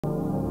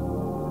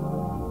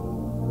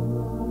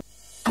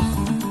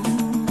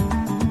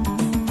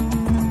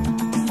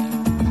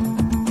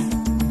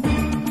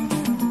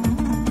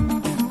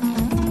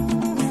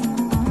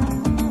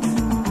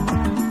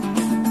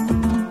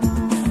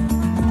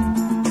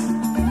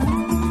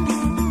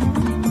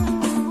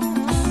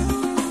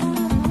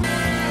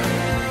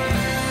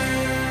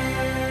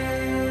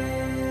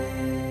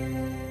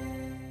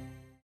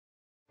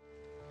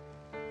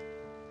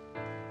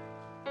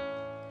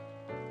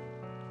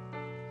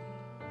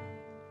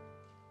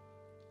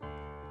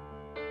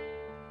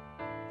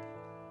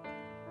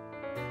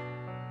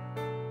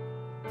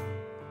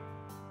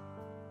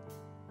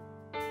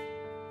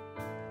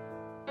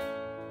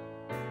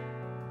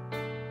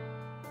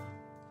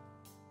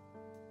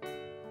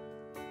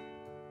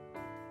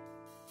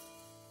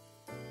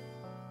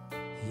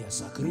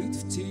закрыт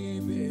в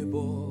тебе,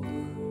 Бог.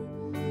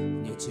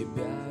 Вне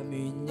тебя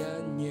меня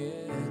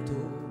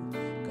нету,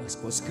 как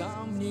сквозь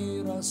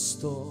камни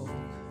росток.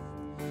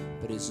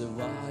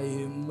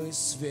 Призываемый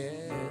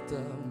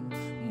светом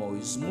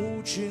мой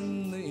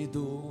измученный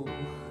дух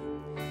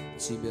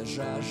тебя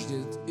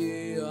жаждет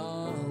и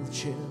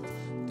алчит.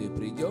 Ты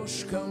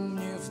придешь ко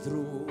мне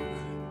вдруг,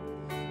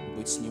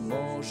 быть не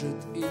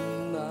может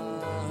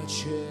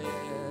иначе.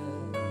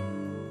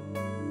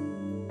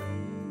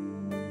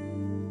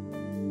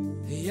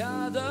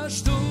 Я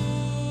дождусь,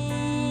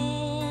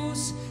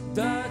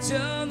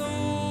 дотянусь,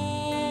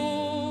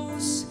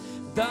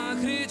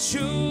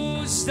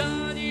 докричусь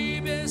до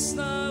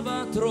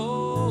небесного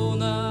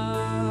трона.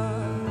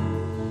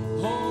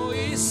 О,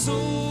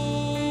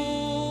 Иисус,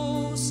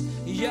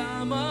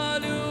 я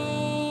молюсь,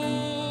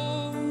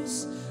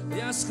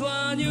 я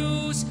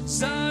склонюсь,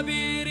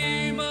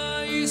 забери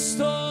мои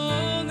стоны.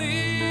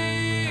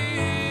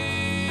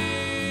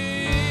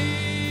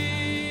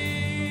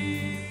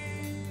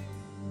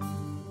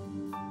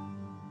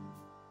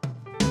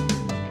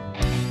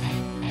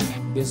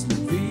 Без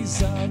любви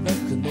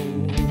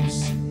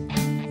задохнусь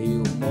и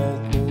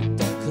умолкну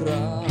так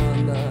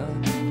рано,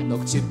 но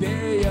к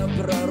тебе я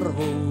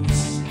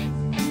прорвусь,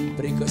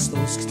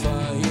 прикоснусь к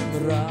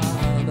твоим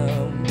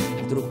ранам.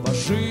 Вдруг по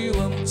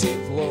жилам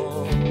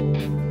тепло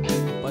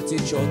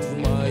потечет в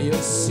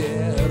мое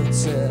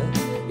сердце,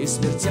 и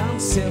смертям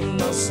всем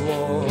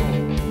назло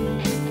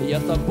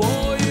я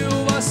тобою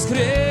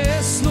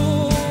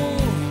воскресну,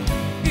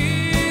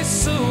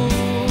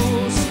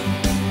 Иисус.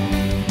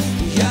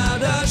 Я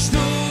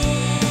дождусь,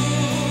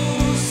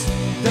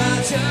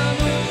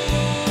 дотянусь,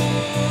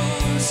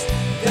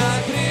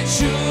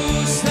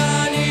 докричусь до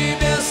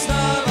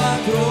небесного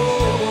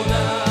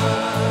трона.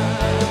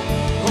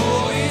 О,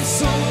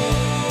 Иисус,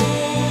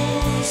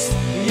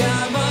 я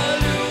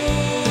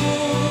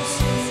молюсь,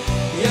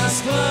 я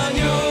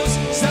склонюсь,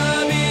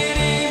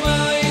 забери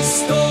мои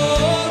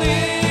стоны.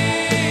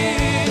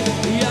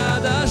 Я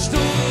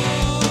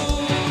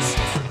дождусь,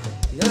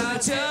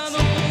 дотянусь,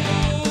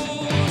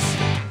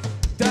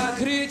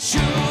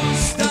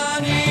 докричусь до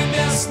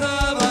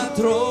небесного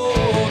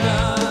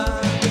трона.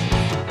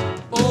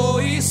 О,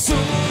 Иисус,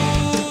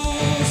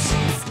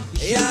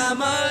 я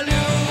молюсь,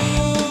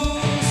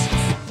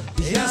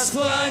 я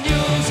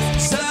склонюсь,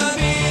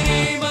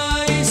 забери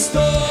мои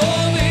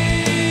стоны.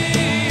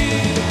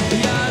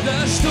 Я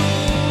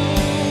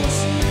дождусь,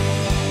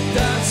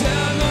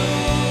 дотянусь,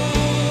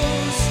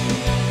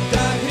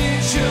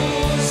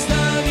 докричусь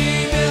до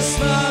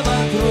небесного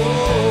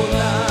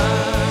трона.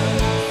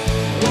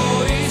 О,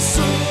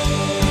 Иисус,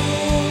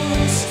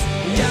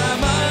 я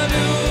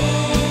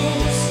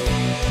молюсь,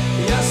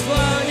 я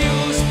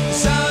склонюсь,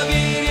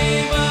 забери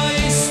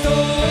мои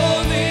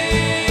стоны.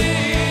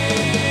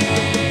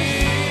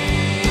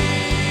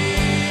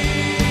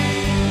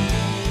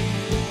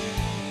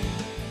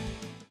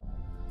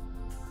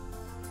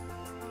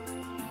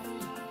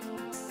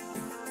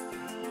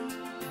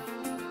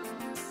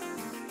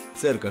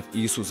 Церковь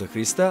Иисуса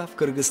Христа в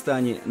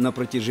Кыргызстане на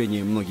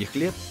протяжении многих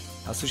лет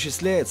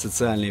осуществляет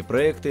социальные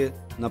проекты,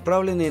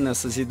 направленные на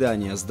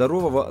созидание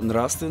здорового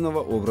нравственного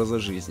образа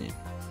жизни.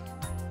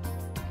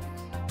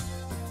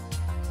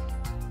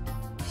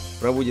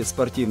 Проводит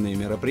спортивные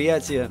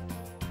мероприятия,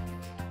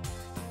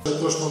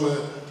 То, что мы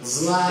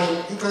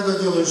знаем, и когда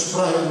делаешь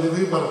правильный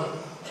выбор,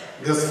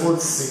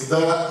 Господь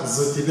всегда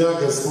за тебя,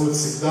 Господь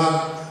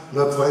всегда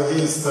на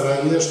твоей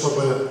стороне,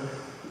 чтобы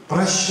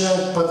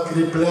прощать,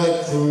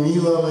 подкреплять,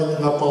 миловать,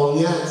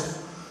 наполнять.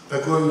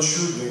 Такой он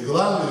чудный.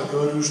 Главное, я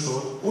говорю, что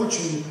вот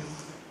очень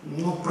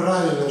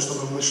правильно,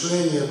 чтобы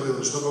мышление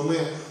было, чтобы мы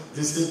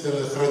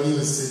действительно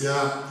хранили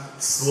себя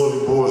в Слове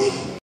Божьем.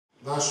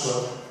 Наша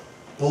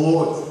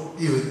плоть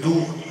или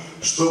дух,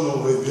 что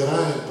мы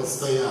выбираем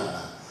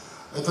постоянно.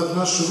 Этот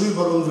наш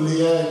выбор, он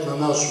влияет на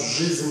нашу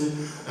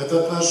жизнь.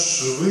 Этот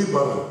наш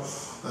выбор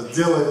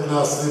делает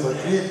нас либо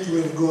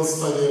крепкими в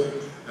Господе,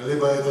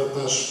 либо этот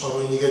наш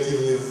порой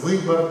негативный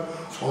выбор,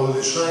 он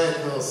лишает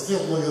нас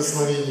тех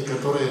благословений,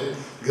 которые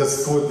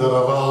Господь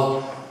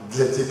даровал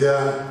для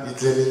тебя и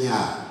для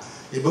меня.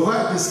 И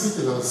бывает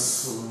действительно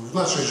в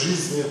нашей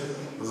жизни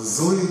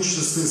злые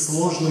часы,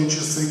 сложные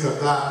часы,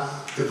 когда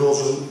ты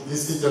должен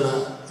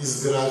действительно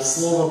избирать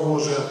Слово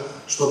Божие,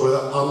 чтобы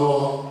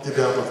оно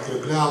тебя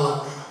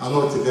подкрепляло,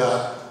 оно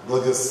тебя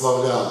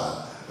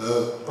благословляло.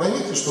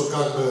 Поймите, что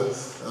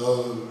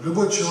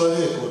любой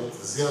человек, вот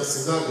я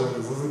всегда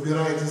говорю, вы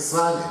выбираете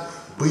сами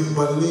быть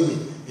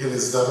больными или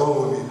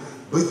здоровыми,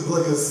 быть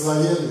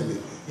благословенными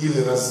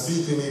или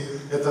разбитыми.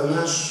 Это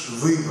наш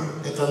выбор,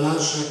 это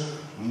наши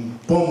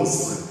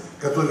помыслы,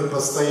 которые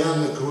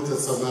постоянно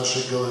крутятся в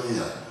нашей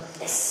голове.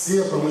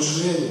 Все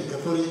помышления,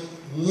 которые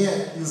не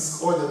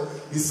исходят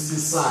из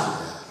Писания,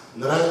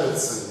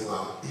 нравятся они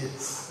вам, и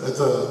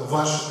это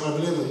ваши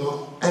проблемы,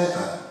 но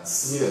это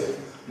смерть.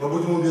 Мы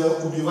будем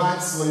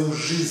убивать свою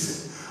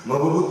жизнь, мы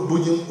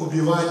будем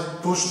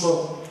убивать то,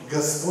 что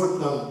Господь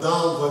нам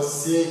дал во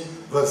всей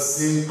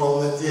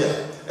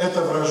полноте.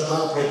 Это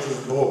вражда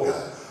против Бога.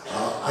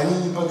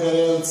 Они не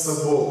покоряются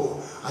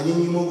Богу. они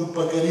не могут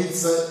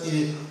покориться.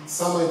 И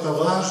самое-то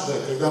важное,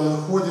 когда мы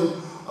ходим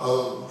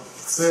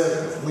в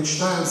церковь, мы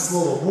читаем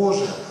Слово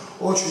Божье,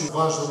 очень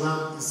важно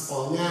нам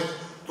исполнять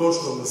то,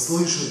 что мы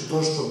слышим,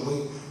 то, что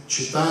мы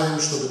читаем,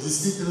 чтобы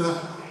действительно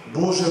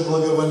Божье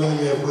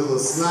благоволение было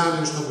с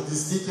нами, чтобы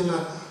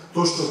действительно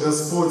то, что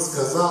Господь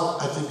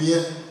сказал о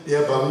тебе и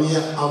обо мне,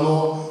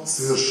 оно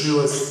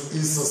свершилось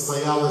и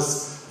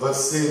состоялось во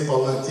всей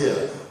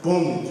полноте.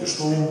 Помните,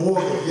 что у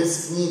Бога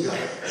есть книга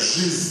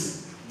 «Жизни»,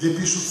 где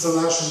пишутся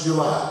наши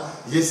дела,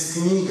 есть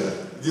книга,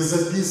 где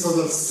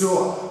записано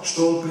все,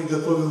 что Он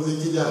приготовил для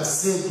тебя,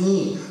 все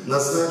дни,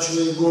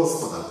 назначенные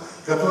Господом,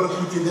 которых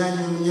у тебя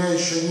ни у меня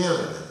еще не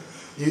было.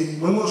 И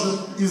мы можем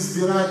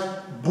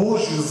избирать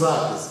Божью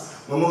запись,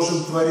 мы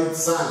можем творить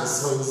сами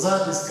свою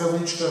запись, в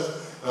кавычках,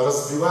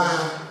 разбивая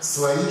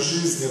свои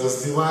жизни,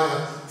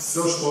 разбивая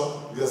все,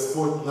 что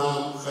Господь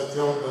нам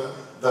хотел бы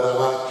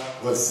даровать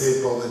во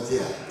всей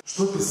полноте.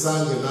 Что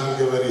Писание нам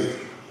говорит?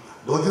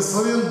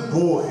 Благословен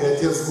Бог и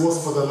Отец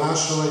Господа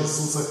нашего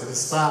Иисуса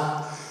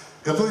Христа,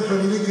 который по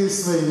великой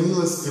своей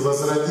милости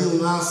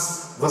возродил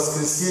нас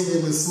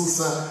воскресением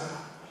Иисуса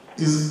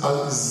из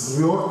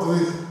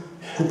мертвых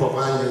к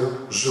упованию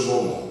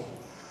живому.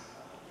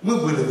 Мы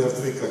были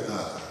мертвы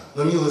когда-то,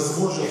 но милость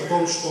Божья в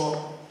том,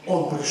 что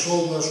Он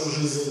пришел в нашу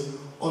жизнь,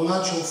 Он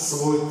начал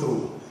свой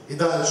труд. И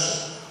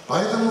дальше.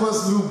 Поэтому,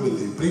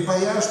 возлюбленные,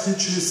 припаяшьте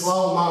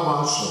чресла ума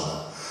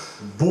вашего,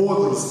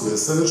 бодрствуя,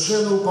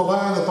 совершенно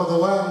уповая на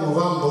подаваемую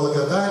вам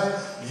благодать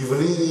в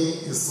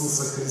явлении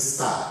Иисуса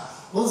Христа.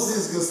 Вот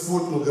здесь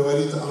Господь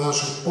говорит о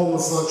наших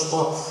помыслах,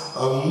 что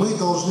мы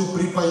должны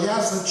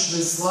припоясать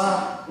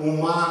чресла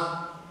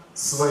ума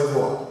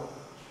своего.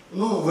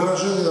 Ну,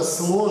 выражение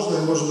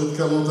сложное, может быть,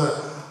 кому-то,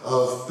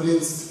 в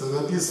принципе,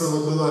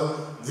 написано было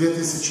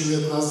 2000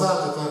 лет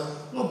назад.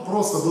 Это,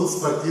 просто был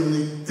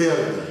спортивный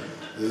термин.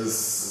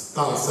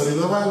 Там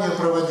соревнования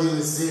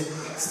проводились, и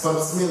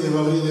спортсмены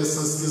во время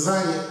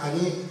состязаний,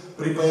 они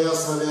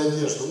припоясывали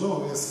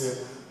одежду. Если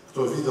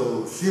кто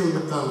видел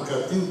фильмы, там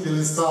картинки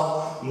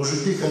листал,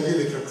 мужики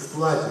ходили как в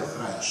платьях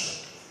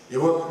раньше. И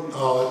вот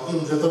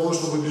им для того,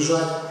 чтобы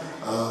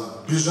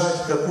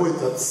бежать к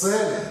какой-то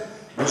цели,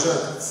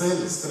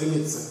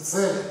 стремиться к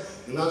цели,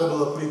 и надо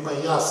было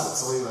припоясать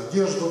свою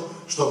одежду,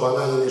 чтобы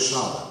она не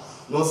мешала.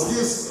 Но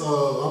здесь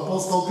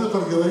апостол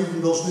Петр говорит,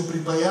 мы должны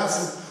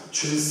припоясать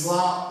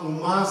чресла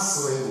ума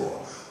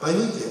своего.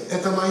 Поймите,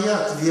 это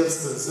моя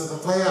ответственность, это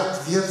твоя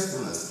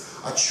ответственность,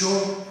 о чем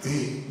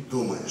ты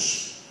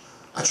думаешь.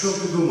 О чем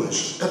ты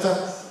думаешь?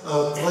 Это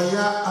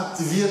твоя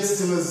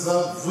ответственность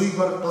за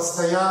выбор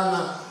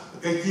постоянно,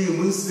 какие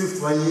мысли в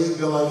твоей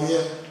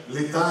голове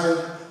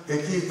летают,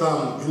 какие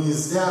там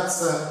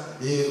гнездятся.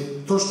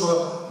 И то,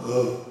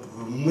 что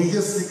мы,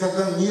 если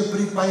когда не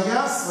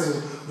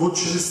припоясываем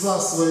чресла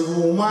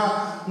своего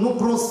ума,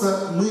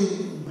 просто мы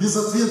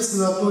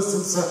безответственно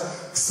относимся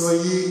к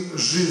своей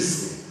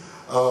жизни.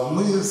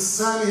 Мы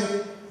сами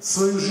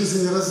свою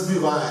жизнь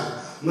разбиваем,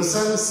 мы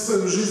сами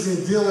свою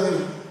жизнь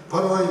делаем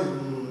порой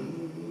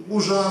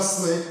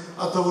ужасной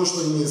от того,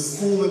 что не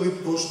исполнили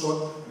то,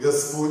 что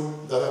Господь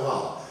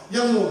даровал.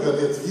 Я много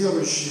лет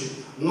верующий,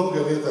 много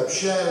лет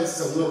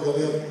общаешься, много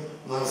лет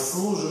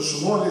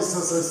служишь,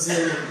 молишься со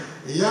всеми.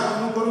 И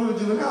я порой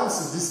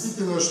удивлялся,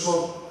 действительно,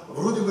 что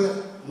вроде бы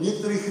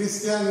некоторые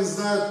христиане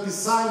знают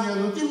Писание,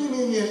 но тем не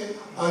менее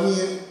они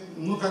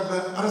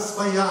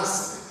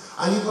распоясаны.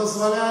 Они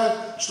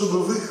позволяют, чтобы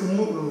в их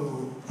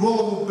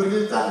голову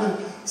прилетали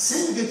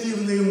все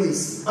негативные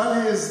мысли,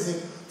 болезни,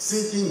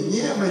 все эти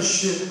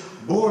немощи,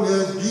 боли,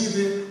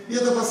 обиды. И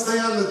это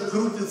постоянно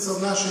крутится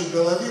в нашей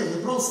голове.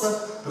 Мы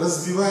просто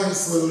разбиваем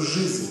свою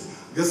жизнь.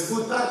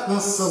 Господь так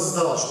нас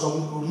создал, что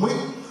мы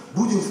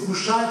будем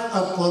вкушать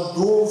от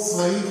плодов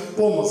своих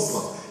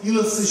помыслов и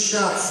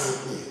насыщаться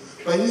от них.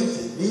 Поймите,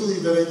 милые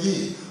и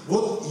дорогие,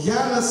 вот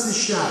я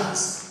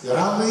насыщаюсь,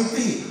 равно и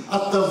ты,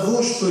 от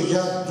того, что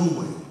я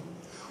думаю.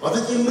 Вот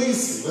эти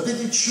мысли, вот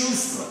эти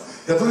чувства,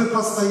 которые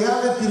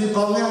постоянно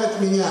переполняют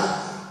меня.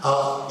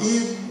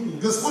 И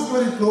Господь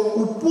говорит, но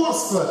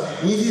упорство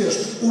невежд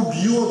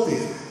убьет их,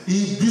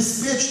 и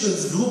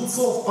беспечность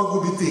глупцов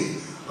погубит их.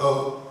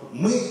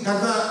 Мы,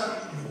 когда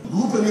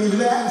глупыми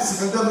являемся,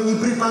 когда мы не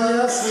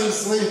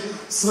припоясываем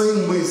свои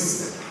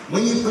мысли, мы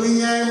не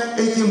пленяем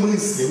эти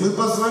мысли, мы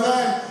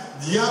позволяем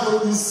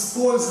дьяволу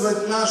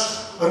использовать наш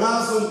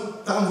разум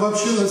там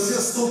вообще на все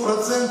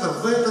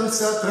 100%, в этом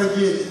вся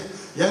трагедия.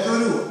 Я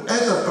говорю,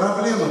 это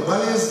проблема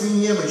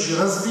болезни, немощи,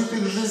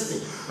 разбитых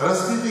жизней,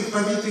 разбитых,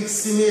 побитых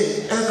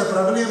семей. Это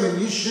проблема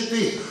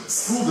нищеты,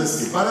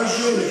 скудости,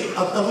 поражений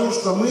от того,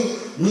 что мы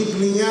не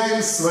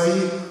пленяем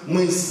свои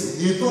мысли.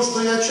 И то,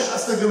 что я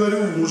часто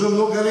говорю уже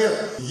много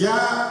лет,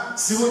 я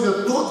сегодня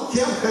тот,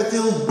 кем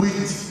хотел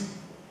быть.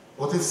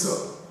 Вот и все.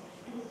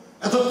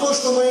 Это то,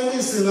 что мои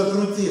мысли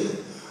накрутили.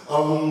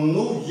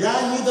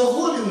 Я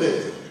недоволен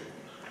этим.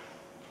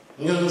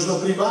 Мне нужно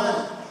прибавить.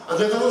 А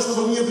для того,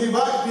 чтобы мне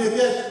прибавить, мне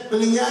опять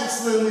пленять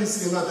свои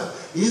мысли надо,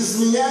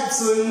 изменять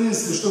свои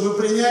мысли, чтобы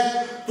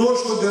принять то,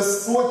 что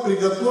Господь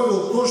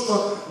приготовил, то,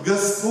 что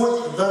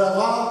Господь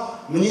даровал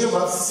мне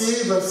во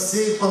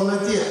всей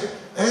полноте.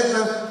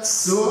 Это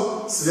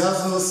все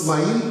связано с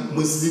моим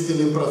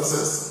мыслительным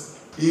процессом.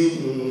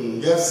 И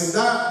я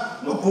всегда,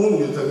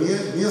 помню это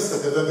место,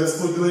 когда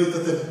Господь говорит,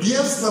 это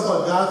бездна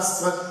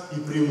богатства и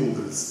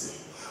премудрости.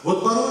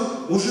 Вот порой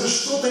уже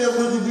что-то я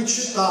вроде бы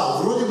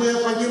читал, вроде бы я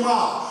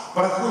понимал.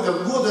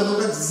 Проходят годы,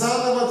 оно как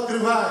заново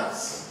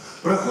открывается.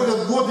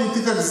 Проходят годы, и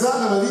ты как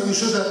заново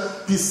видишь это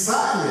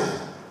Писание,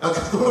 о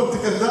котором ты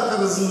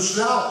когда-то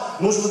размышлял.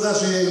 Может быть,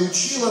 даже я и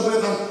учил об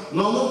этом,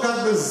 но оно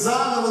как бы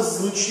заново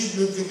звучит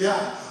для тебя.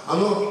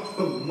 Оно,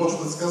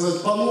 можно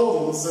сказать,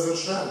 по-новому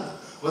совершенно.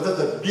 Вот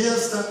это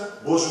бездна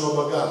Божьего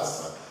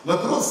богатства. Мы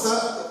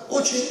просто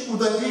очень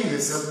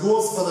удалились от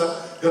Господа,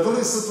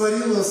 который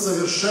сотворил нас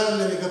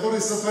совершенными,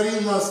 который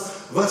сотворил нас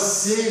во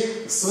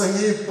всей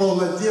своей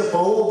полноте, по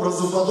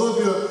образу,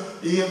 подобию.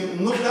 И,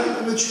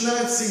 как бы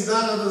начинать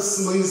всегда надо с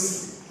мысли.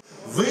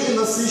 Вы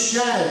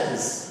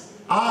насыщаетесь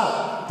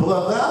от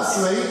плода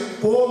своих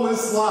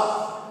помыслов.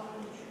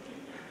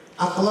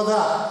 От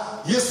плода.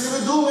 Если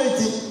вы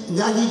думаете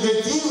о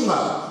негативном,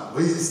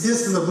 вы,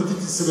 естественно,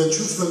 будете себя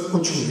чувствовать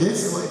очень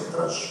весело и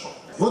хорошо.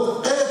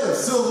 Вот это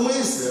все в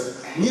мыслях,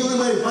 милые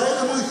мои,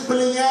 поэтому их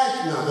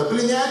пленять надо,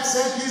 пленять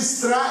всякие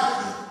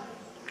страхи,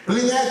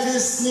 пленять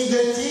весь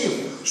негатив,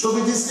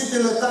 чтобы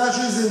действительно та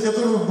жизнь,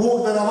 которую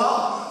Бог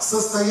даровал,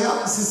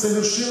 состоялась и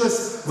совершилась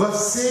во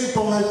всей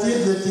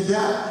полноте для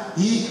тебя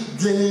и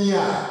для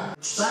меня.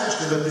 Читаешь,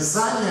 когда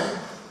Писание,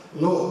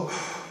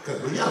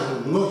 я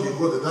многие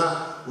годы,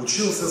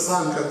 учился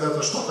сам,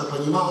 когда-то что-то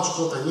понимал,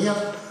 что-то нет.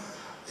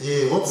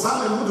 И вот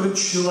самый мудрый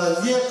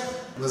человек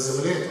на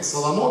земле, это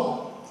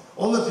Соломон,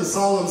 он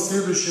написал нам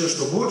следующее,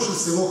 что больше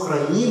всего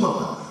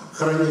хранимого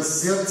храни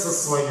сердце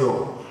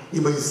свое,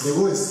 ибо из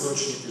него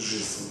источники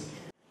жизни.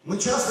 Мы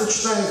часто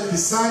читаем в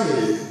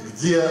Писании,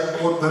 где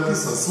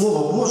написано,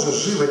 Слово Божье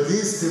живо,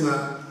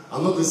 действенно,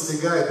 оно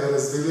достигает до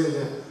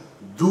разделения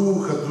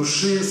духа,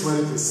 души,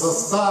 смотрите,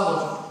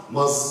 составов,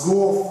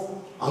 мозгов,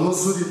 оно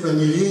судит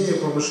намерения,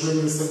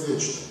 помышления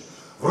сердечные.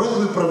 Вроде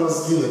бы про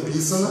мозги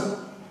написано,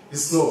 и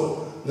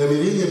снова,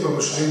 намерения,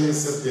 помышления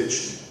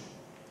сердечные.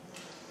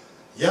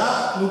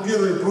 Я,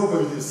 первые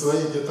проповеди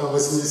свои, где-то в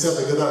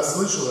 80-х годах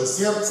слышал о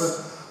сердце,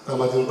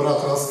 там один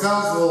брат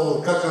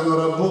рассказывал, как оно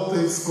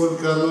работает,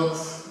 сколько оно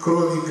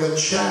крови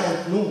качает.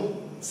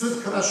 Все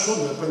это хорошо,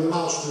 но я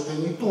понимал, что это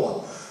не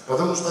то.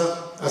 Потому что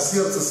о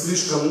сердце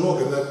слишком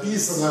много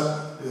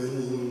написано,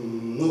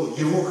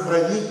 его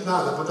хранить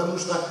надо, потому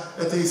что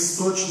это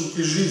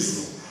источники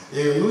жизни. И,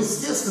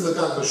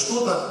 естественно,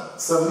 что-то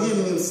со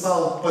временем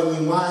стал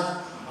понимать,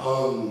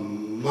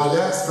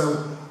 молясь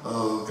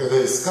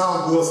когда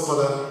искал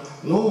Господа.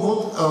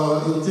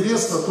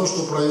 Интересно то,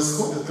 что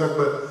происходит,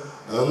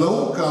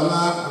 наука,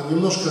 она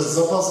немножко с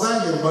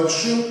запозданием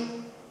большим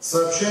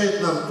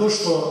сообщает нам то,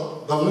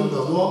 что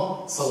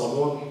давным-давно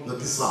Соломон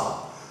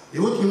написал. И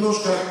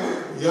немножко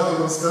я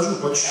вам расскажу,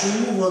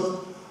 почему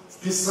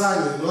в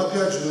Писании,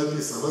 опять же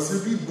написано,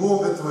 возлюби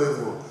Бога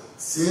твоего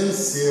всем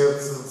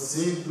сердцем,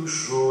 всей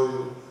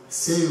душою,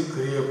 всею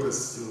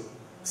крепостью,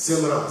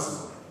 всем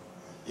разумом.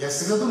 Я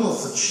всегда думал,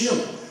 зачем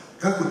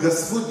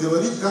Господь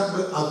говорит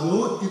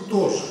одно и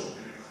то же.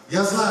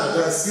 Я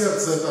знаю,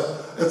 сердце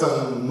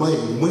это мои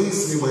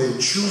мысли, мои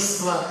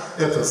чувства,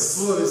 это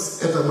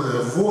совесть, это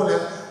моя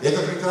воля. Я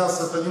это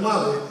прекрасно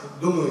понимал и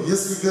думаю,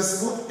 если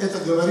Господь это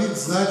говорит,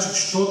 значит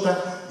что-то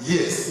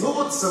есть.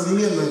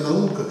 Современная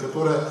наука,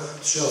 которая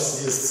сейчас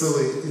есть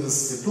целые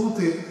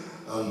институты,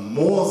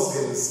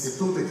 мозга,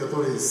 институты,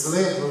 которые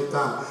исследуют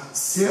там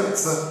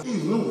сердце.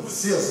 И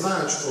все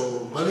знают,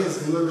 что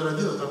болезнь номер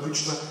один это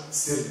обычно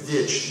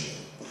сердечная.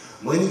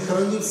 Мы не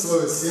храним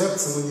свое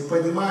сердце, мы не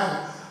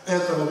понимаем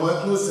этого, мы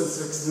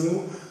относимся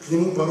к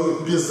нему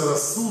порой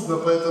безрассудно,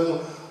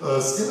 поэтому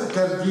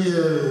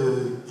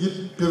стенокардия,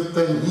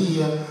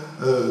 гипертония,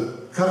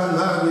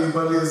 коронарные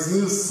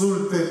болезни,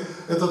 инсульты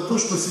 – это то,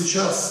 что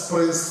сейчас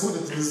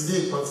происходит везде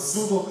и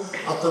повсюду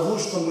от того,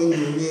 что мы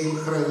не умеем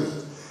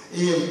хранить.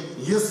 И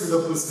если,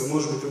 допустим,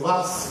 может быть, у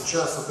вас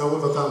сейчас у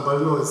кого-то там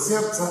больное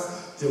сердце,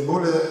 тем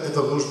более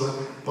это нужно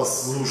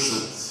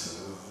послушать.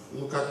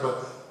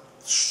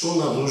 Что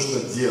нам нужно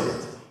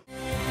делать.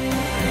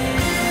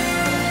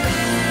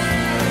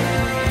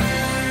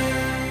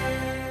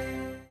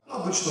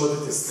 Обычно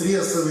эти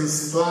стрессовые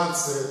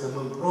ситуации, это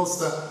мы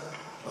просто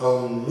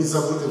не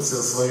заботимся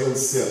о своем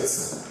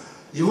сердце.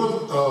 И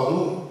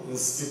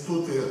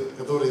институты,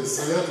 которые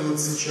исследуют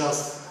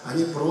сейчас,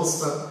 они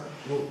просто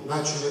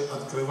начали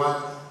открывать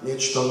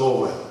нечто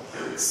новое.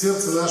 В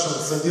сердце нашем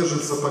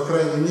содержится, по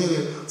крайней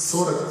мере,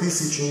 40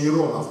 тысяч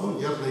нейронов,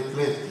 нервные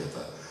клетки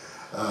это.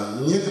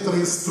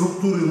 Некоторые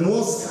структуры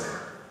мозга,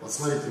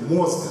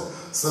 мозга,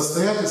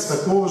 состоят из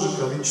такого же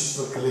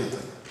количества клеток.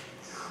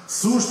 В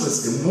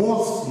сущности,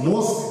 мозг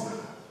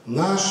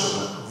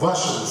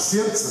вашего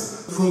сердца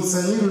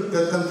функционирует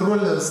как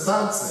контрольная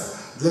станция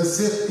для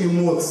всех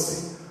эмоций,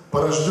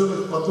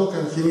 порожденных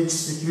потоком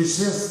химических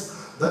веществ,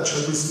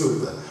 дальше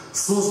объясню это,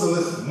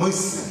 созданных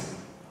мыслями.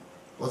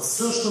 Вот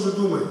все, что вы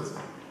думаете,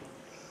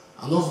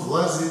 оно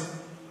влазит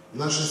в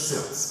наше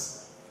сердце.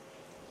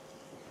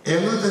 И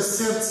оно, это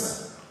сердце,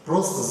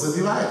 просто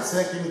забивает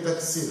всякими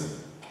токсинами.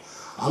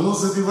 Оно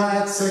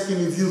забивает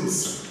всякими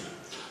вирусами.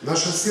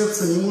 Наше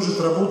сердце не может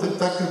работать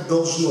так, как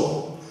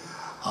должно.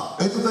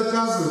 Это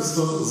доказывает,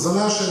 что за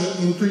нашими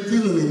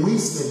интуитивными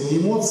мыслями и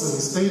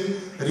эмоциями стоит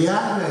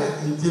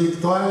реальная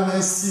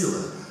интеллектуальная сила.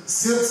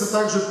 Сердце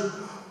также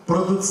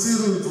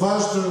продуцирует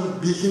важную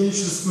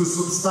биохимическую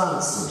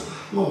субстанцию.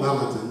 Нам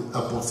это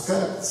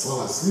опускают,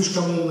 слова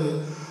слишком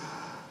умные.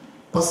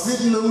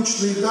 Последние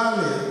научные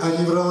данные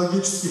о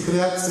неврологических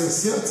реакциях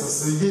сердца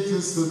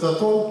свидетельствуют о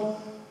том,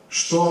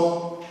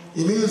 что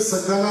имеются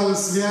каналы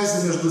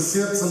связи между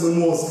сердцем и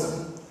мозгом,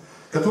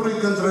 которые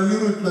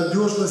контролируют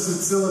надежность и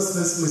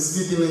целостность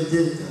мыслительной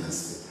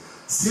деятельности.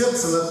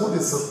 Сердце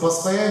находится в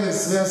постоянной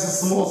связи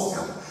с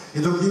мозгом и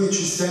другими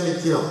частями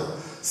тела.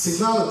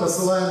 Сигналы,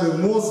 посылаемые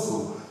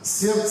мозгу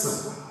сердцем,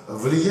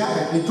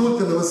 влияют не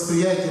только на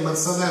восприятие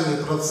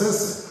эмоциональных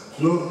процессов,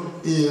 но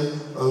и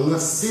на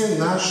все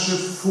наши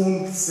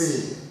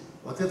функции.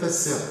 Вот это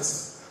сердце,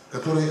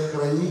 которое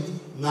хранить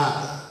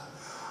надо.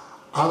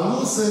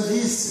 Оно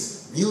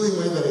зависит, милые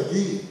мои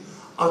дорогие,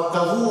 от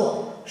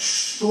того,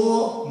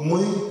 что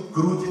мы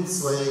крутим в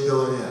своей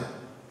голове.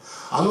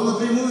 Оно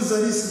напрямую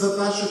зависит от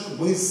наших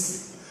мыслей,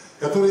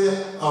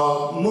 которые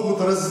могут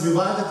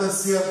развивать это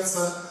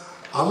сердце.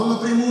 Оно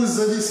напрямую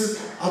зависит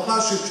от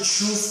наших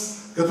чувств,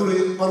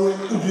 которые порой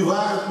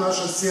убивают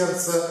наше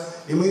сердце,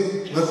 и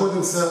мы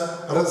находимся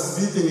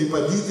разбитыми,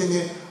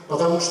 побитыми,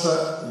 потому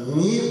что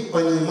не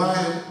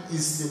понимаем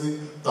истины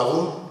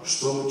того,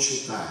 что мы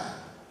читаем.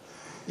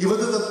 И вот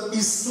этот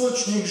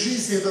источник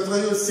жизни, это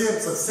твое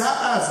сердце, вся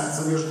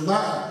разница между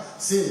нами,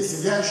 всеми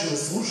сидящими,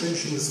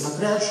 слушающими,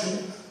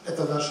 смотрящими,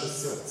 это наше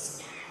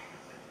сердце.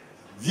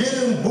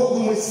 Верим Богу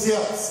мы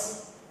сердце,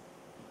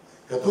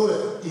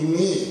 которое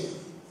имеет,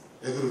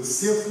 я говорю,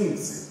 все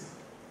функции,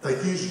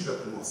 такие же,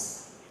 как мозг.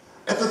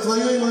 Это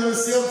твое и мое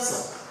сердце,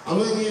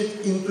 оно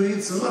имеет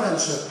интуицию.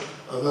 Раньше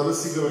на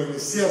Руси говорили,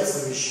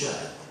 сердце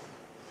вещает.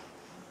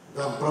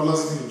 Там про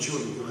мозги ничего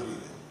не говорили.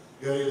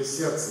 Говорили,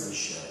 сердце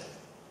вещает.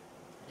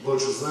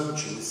 Больше знаем,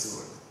 чем мы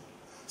сегодня.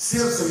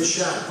 Сердце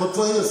вещает. Вот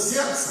твое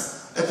сердце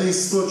 – это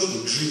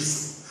источник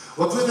жизни.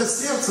 Вот в это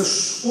сердце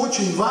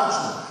очень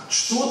важно,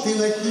 что ты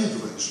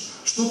накидываешь,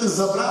 что ты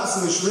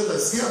забрасываешь в это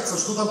сердце,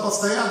 что там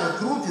постоянно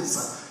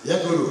крутится.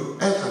 Я говорю,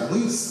 это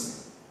мысли,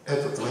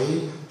 это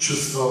твои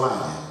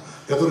чувствования,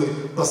 которые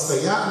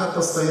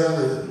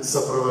постоянно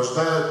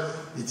сопровождают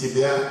и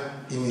тебя,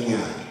 и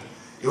меня.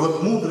 И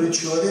вот мудрый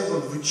человек,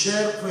 он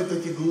вычерпывает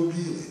эти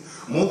глубины.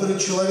 Мудрый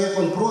человек,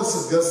 он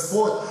просит,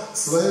 Господь,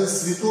 своей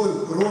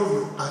святой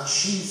кровью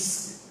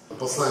очисти. В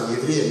послании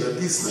евреям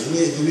написано,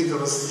 имея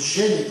великого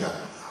священника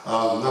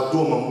над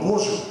Домом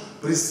Божьим,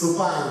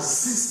 приступаем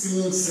с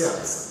искренним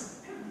сердцем.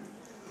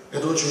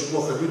 Это очень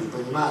плохо люди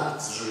понимают,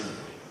 к сожалению.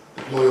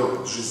 Это мой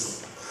опыт жизни.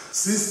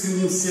 С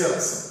искренним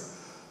сердцем,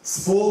 с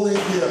полной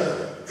верой,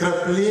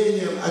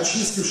 краплением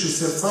очистившей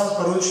сердца от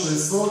порочной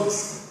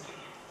совести,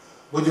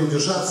 будем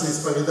держаться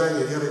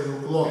исповедания веры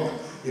неуклонно,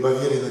 ибо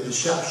вере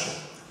напищавшей,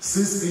 с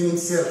искренним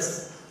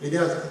сердцем.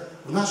 Ребята,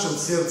 в нашем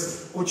сердце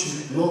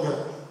очень много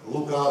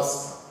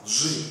лукавства,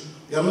 лжи.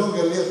 Я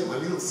много лет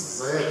молился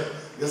за это.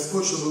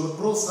 Господь, чтобы вот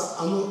просто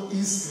оно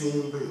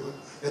искренним было,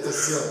 это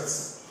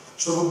сердце.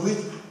 Чтобы быть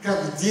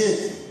как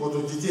дети, вот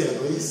у детей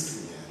оно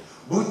искреннее.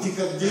 Будьте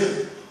как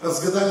дети. С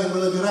годами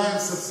мы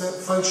набираемся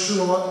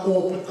фальшивого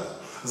опыта.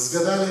 С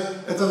годами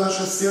это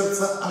наше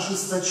сердце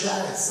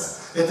ожесточается.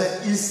 Эта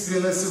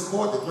искренность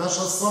уходит.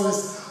 Наша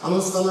совесть,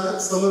 она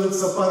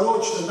становится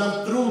порочной.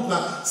 Нам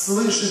трудно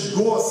слышать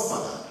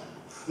Господа.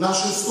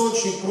 Наш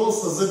источник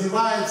просто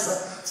забивается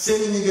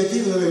всеми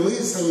негативными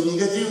мыслями,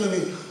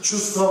 негативными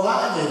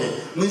чувствованиями.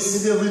 Мы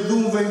себе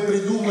выдумываем,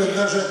 придумываем,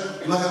 даже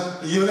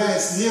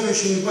являясь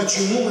верующими,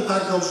 почему мы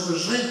так должны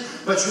жить,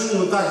 почему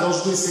мы так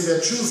должны себя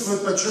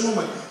чувствовать, почему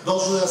мы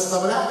должны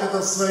оставлять это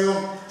в своем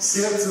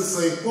сердце, в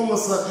своих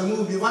помыслах, и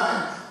мы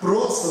убиваем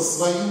просто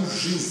свою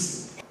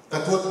жизнь.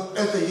 Так вот,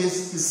 это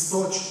есть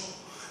источник.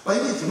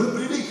 Поймите, мы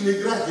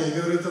привыкли играть,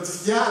 я говорю, этот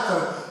в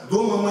театр,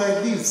 дома мы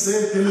одни, в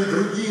церкви мы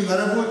другие, на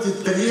работе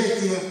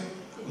третьи.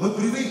 Мы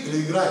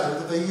привыкли играть,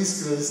 вот этой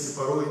искренности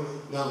порой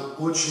нам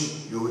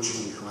очень и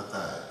очень не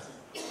хватает.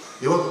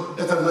 И вот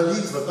эта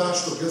молитва, да,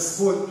 что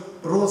Господь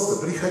просто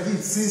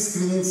приходит с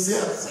искренним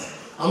сердцем,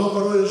 оно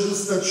порой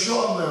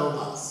ожесточенное у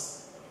нас,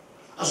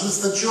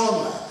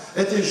 ожесточенное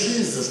этой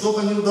жизнью,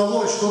 что-то не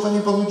удалось, что-то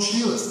не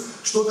получилось,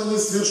 что-то не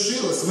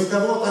свершилось, мы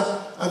кого-то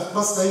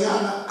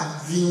постоянно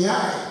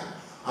обвиняем.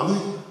 А мы,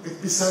 как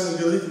Писание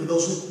говорит, мы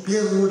должны в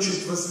первую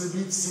очередь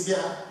возлюбить себя,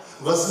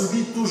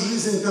 возлюбить ту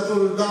жизнь,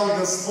 которую дал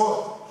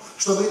Господь,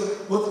 чтобы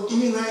вот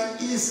именно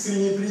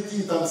искренне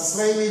прийти там со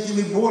своими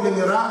этими болями,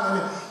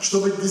 ранами,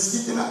 чтобы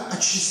действительно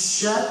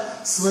очищать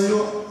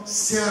свое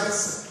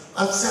сердце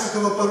от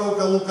всякого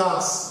порока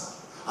лукавства,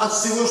 от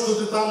всего, что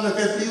ты там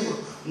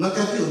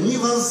накопил.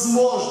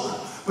 Невозможно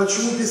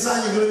Почему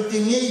Писание говорит,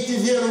 имейте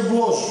веру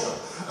Божью,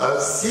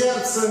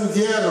 сердцем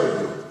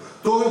верую,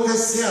 только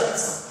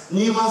сердцем,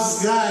 не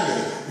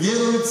мозгами,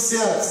 верует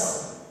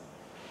сердцем.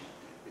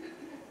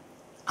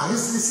 А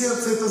если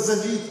сердце это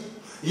завид,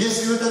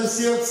 если в этом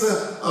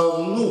сердце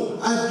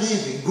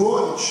обиды,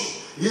 горечи,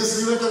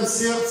 если в этом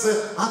сердце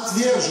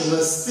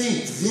отверженность,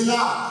 стыд,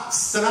 вина,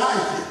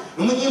 страхи,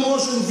 мы не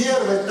можем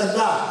веровать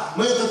тогда.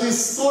 Мы этот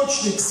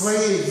источник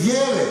своей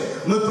веры,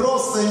 мы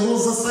просто его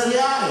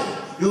засоряем.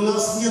 И у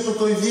нас нету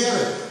той веры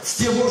в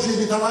те Божьи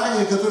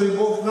обетования, которые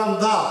Бог нам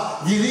дал.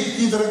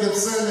 Великие и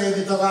драгоценные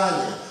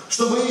обетования.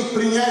 Чтобы их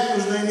принять,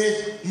 нужно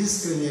иметь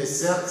искреннее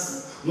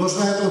сердце.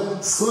 Нужно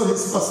эту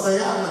совесть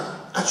постоянно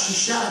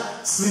очищать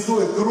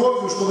святой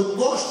кровью, чтобы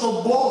то,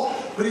 что Бог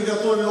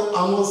приготовил,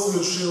 оно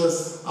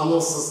свершилось,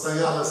 оно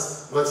состоялось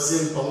во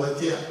всей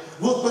полноте.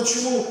 Вот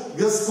почему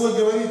Господь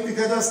говорит, ты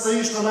когда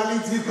стоишь на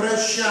молитве,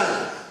 прощай.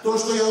 То,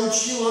 что я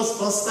учил вас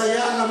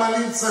постоянно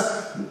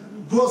молиться,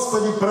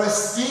 Господи,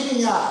 прости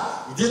меня.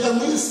 Где-то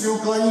мысли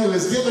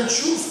уклонились, где-то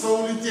чувства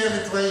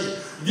улетели твои,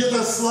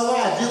 где-то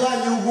слова, дела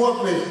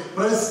неугодные.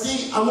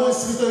 Прости, омой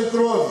святой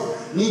кровью.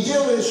 Не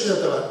делаешь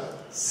этого,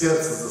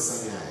 сердце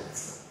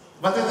засоряется.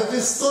 Вот этот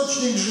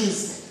источник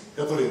жизни,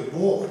 который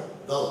Бог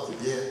дал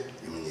тебе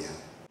и мне.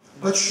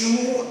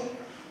 Почему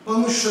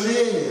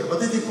помышления,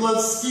 вот эти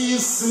плотские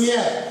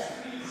смерть?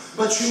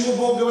 Почему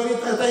Бог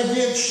говорит, отойди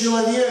от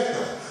человека,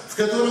 в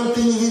котором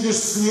ты не видишь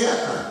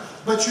света?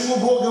 Почему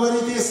Бог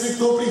говорит, если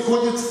кто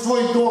приходит в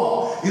твой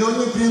дом, и он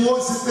не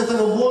приносит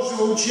этого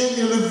Божьего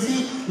учения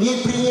любви, не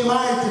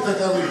принимайте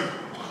таковых,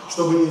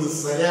 чтобы не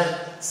засорять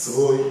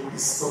свой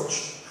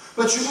источник?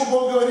 Почему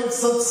Бог говорит,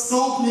 с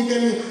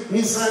отступниками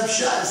не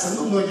сообщайся?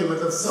 Многим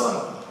это все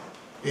равно.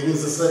 И не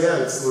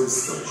засоряют свой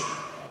источник.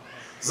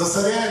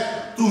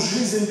 Засоряют ту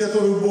жизнь,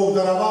 которую Бог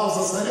даровал,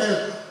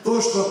 засоряют то,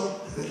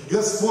 что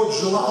Господь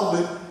желал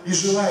бы и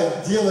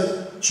желает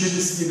делать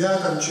через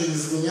тебя,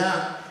 через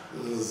меня,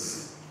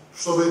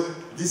 чтобы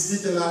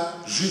действительно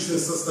жизнь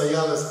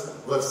состоялась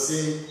во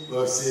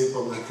всей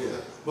полноте.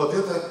 Вот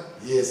это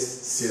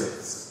есть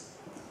сердце.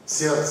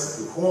 Сердце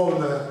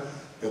духовное,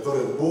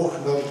 который Бог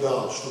нам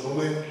дал, чтобы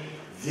мы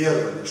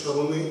веровали,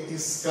 чтобы мы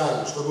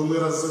искали, чтобы мы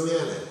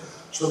разумели,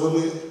 чтобы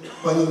мы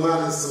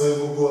понимали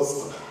своего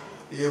Господа.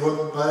 И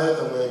вот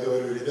поэтому я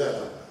говорю,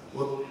 ребята,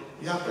 вот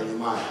я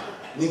понимаю,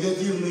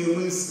 негативные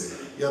мысли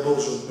я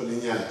должен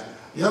поменять.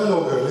 Я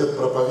много лет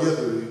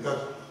проповедую, и как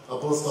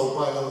апостол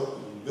Павел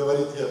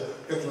говорит, я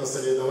как на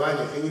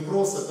соревнованиях, я не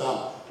просто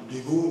там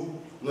бегу,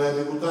 но я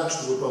бегу так,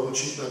 чтобы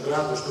получить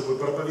награду, чтобы,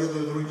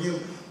 проповедуя другим,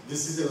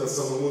 действительно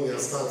самому не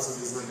остаться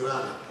без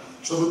награды.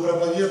 Чтобы,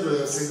 проповедуя,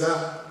 я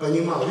всегда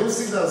понимал, я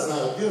всегда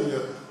знаю, где у меня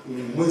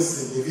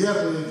мысли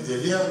неверные, где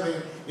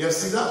верные. Я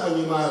всегда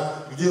понимаю,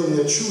 где у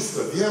меня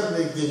чувства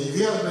верные, где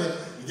неверные,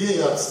 где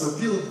я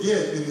отступил, где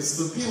я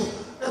переступил.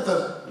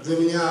 Это для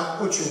меня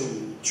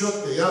очень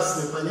четко,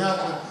 ясно и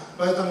понятно.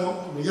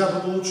 Поэтому я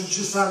буду лучше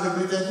часами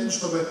быть один,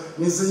 чтобы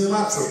не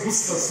заниматься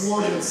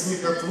пустословием,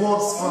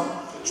 смехотворством,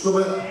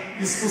 чтобы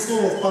из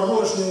пустого в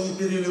порожнее не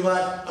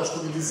переливать, а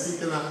чтобы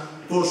действительно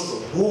то,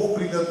 что Бог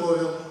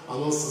приготовил,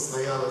 оно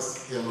состоялось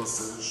и оно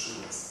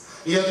совершилось.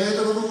 И я для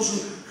этого должен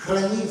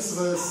хранить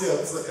свое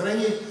сердце,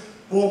 хранить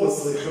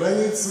помыслы,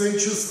 хранить свои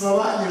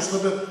чувствования,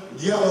 чтобы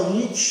дьявол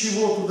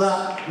ничего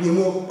туда не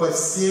мог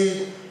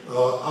посеять,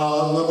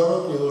 а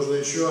наоборот, мне нужно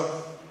еще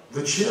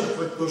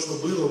вычерпывать то, что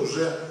было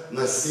уже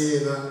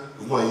насеяно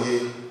в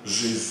моей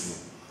жизни.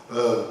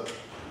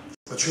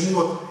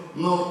 Почему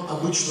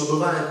обычно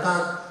бывает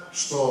так,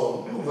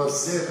 что во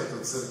всех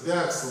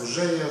церквях,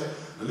 служениях,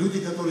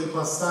 люди, которые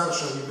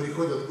постарше, они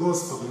приходят к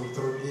Господу, им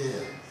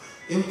труднее.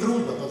 Им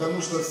трудно,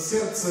 потому что в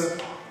сердце,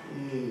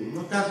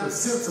 в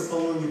сердце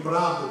полно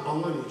неправды,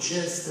 полно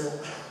нечестия.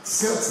 В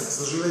сердце, к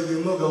сожалению,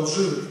 много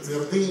лживых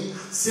твердынь.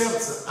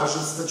 Сердце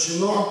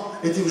ожесточено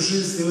этим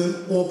жизненным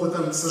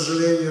опытом, к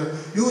сожалению.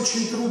 И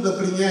очень трудно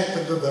принять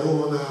тогда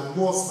дарованное от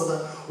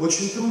Господа.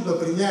 Очень трудно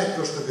принять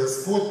то, что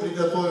Господь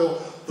приготовил,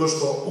 то,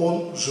 что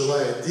Он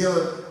желает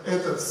делать.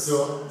 Это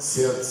все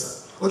сердце.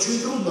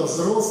 Очень трудно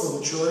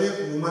взрослому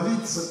человеку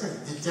молиться,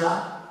 как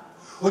дитя.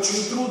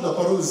 Очень трудно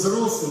порой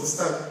взрослым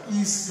стать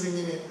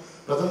искренними,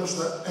 потому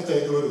что, это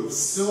я говорю,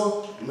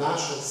 все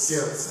наше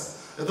сердце.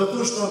 Это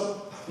то, что,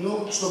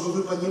 чтобы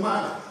вы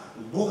понимали,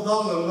 Бог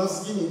дал нам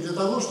мозги не для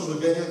того, чтобы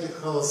гонять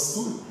их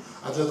холостую,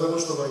 а для того,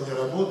 чтобы они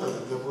работали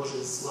для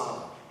Божьей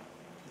славы.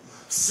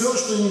 Все,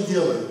 что не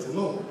делаете,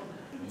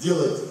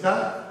 делайте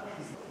как?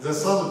 Для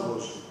славы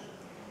Божьей.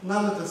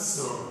 Нам это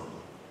все равно.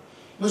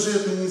 Мы же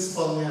это не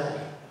исполняем.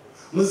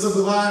 Мы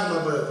забываем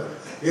об этом.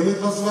 И мы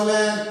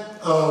позволяем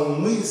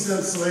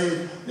мыслям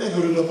своим, я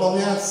говорю,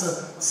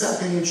 наполняться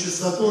всякой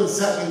нечистотой,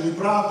 всякой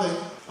неправдой,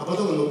 а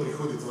потом оно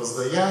приходит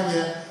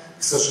воздаяние,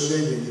 к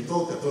сожалению, не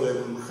то, которое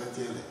бы мы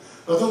хотели.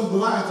 Потом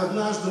бывает,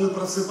 однажды мы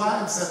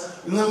просыпаемся,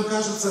 и нам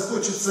кажется,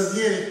 хочется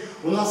верить,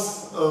 у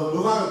нас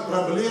бывают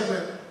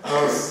проблемы,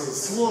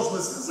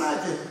 сложности,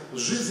 знаете,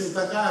 жизнь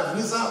такая,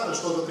 внезапно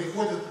что-то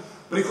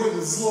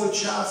приходит злой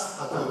час,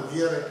 а там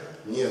веры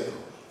нету.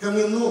 Ко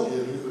мне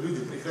многие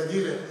люди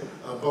приходили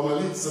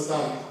помолиться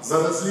там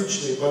за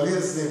различные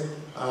болезни.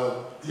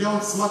 Я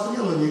вот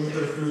смотрел на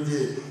некоторых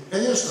людей.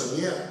 Конечно,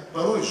 мне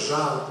порой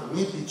жалко,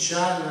 мне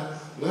печально,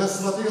 но я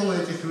смотрел на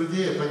этих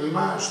людей и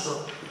понимаю,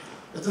 что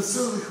это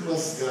все в их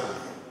мозгах.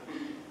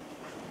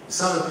 И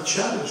самое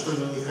печальное, что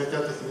они не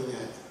хотят их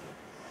менять.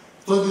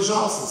 Кто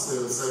обижался,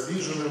 остается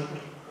обиженным.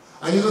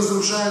 Они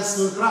разрушают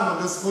свой храм,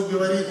 а Господь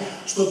говорит,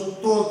 что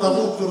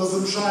того, кто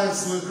разрушает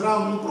свой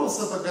храм,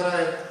 просто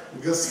покарает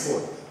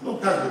Господь.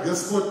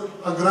 Господь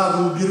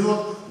ограду уберет,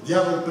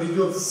 дьявол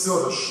придет,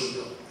 все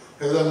расшибет.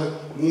 Когда мы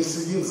не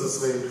следим за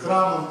своим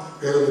храмом,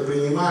 когда мы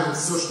принимаем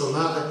все, что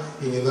надо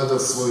и не надо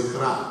в свой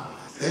храм.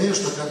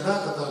 Конечно,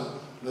 когда-то там,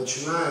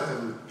 начиная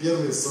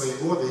первые свои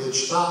годы, я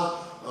читал,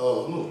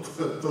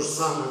 то же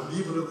самое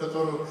Библию,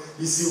 которую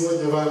и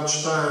сегодня вам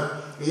читаю.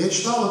 И я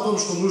читал о том,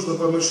 что нужно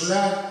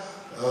помышлять,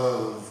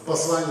 в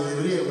послании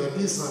евреев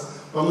написано,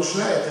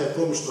 помышляйте о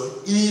том, что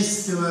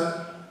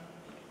истинно,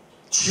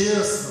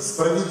 честно,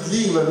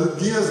 справедливо,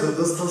 любезно,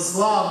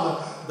 достославно,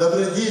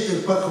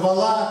 добродетель,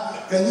 похвала.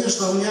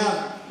 Конечно, у меня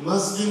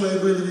мозги мои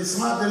были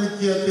весьма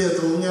далеки от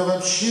этого. У меня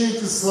вообще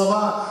эти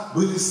слова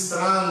были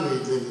странные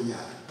для меня.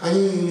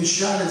 Они не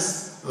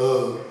вмещались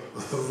в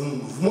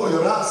мой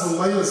разум, в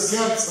мое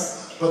сердце,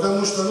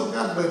 потому что,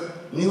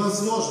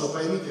 невозможно,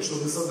 поймите,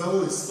 чтобы с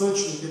одного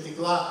источника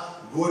текла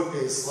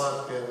горькая и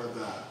сладкая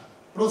вода.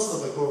 Просто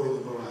такого не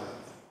бывает.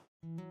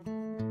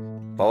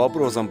 По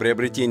вопросам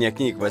приобретения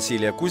книг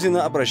Василия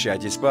Кузина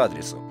обращайтесь по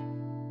адресу: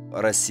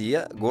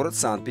 Россия, город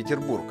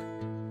Санкт-Петербург,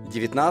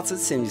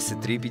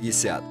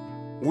 197350,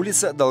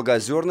 улица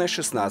Долгоозерная,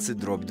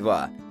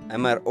 16/2,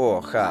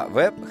 МРО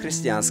Веб,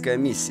 Христианская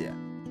миссия.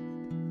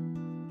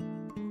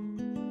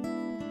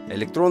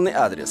 Электронный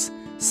адрес: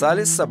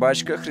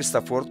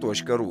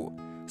 salis@christofor.ru,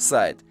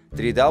 сайт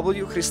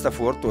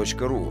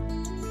www.christofor.ru.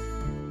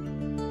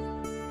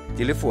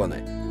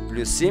 Телефоны: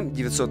 +7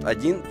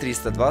 901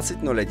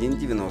 320 01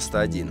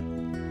 91,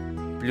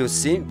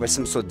 +7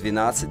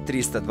 812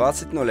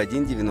 320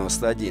 01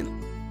 91.